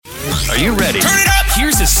Are you ready? Turn it up!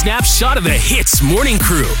 Here's a snapshot of the Hits Morning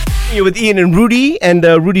Crew. You're with Ian and Rudy, and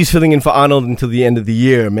Rudy's filling in for Arnold until the end of the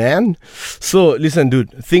year, man. So, listen,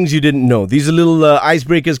 dude, things you didn't know. These are little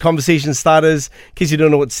icebreakers, conversation starters, in case you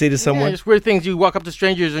don't know what to say to someone. Yeah, just weird things. You walk up to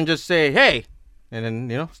strangers and just say, hey, and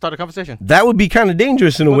then, start a conversation. That would be kind of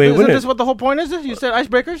dangerous in a way, wouldn't Isn't it? this what the whole point is? You said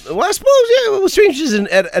icebreakers? Well, I suppose, yeah. Well, strangers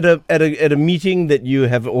at a meeting that you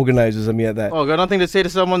have organized or something like that. Oh, got nothing to say to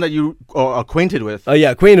someone that you are acquainted with. Oh,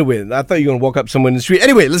 yeah, acquainted with. I thought you were going to walk up someone in the street.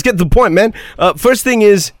 Anyway, let's get to the point, man. First thing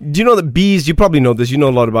is, do you know that bees, you probably know this, you know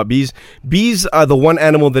a lot about bees. Bees are the one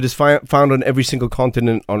animal that is found on every single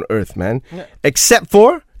continent on Earth, man. Yeah. Except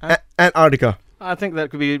for Antarctica. I think that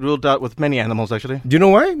could be ruled out with many animals, actually. Do you know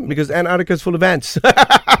why? Because Antarctica is full of ants.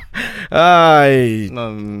 Okay,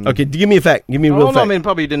 give me a fact. Give me a real fact. No, I mean,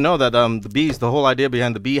 probably you didn't know that the bees, the whole idea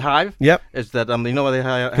behind the beehive is that, you know what they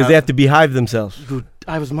have? Because they have to beehive themselves.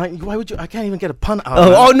 Why would you? I can't even get a pun out.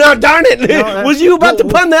 Oh no, darn it. No, was you about to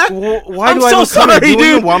pun that? Why I'm do I so sorry, dude.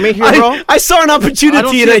 You want me here, bro? I saw an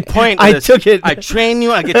opportunity and I took it. I train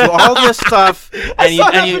you, I get you all this stuff, and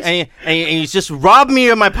you just rob me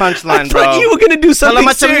of my punchline, bro. I thought you were going to do something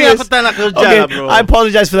serious. Okay, bro. I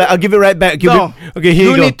apologize for that. I'll give it right back. Okay, here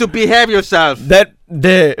you go. You need to behave yourself.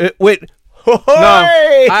 Wait. No,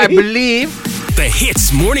 I believe. The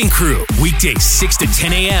Hits Morning Crew, weekdays 6 to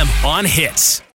 10 a.m. on Hits.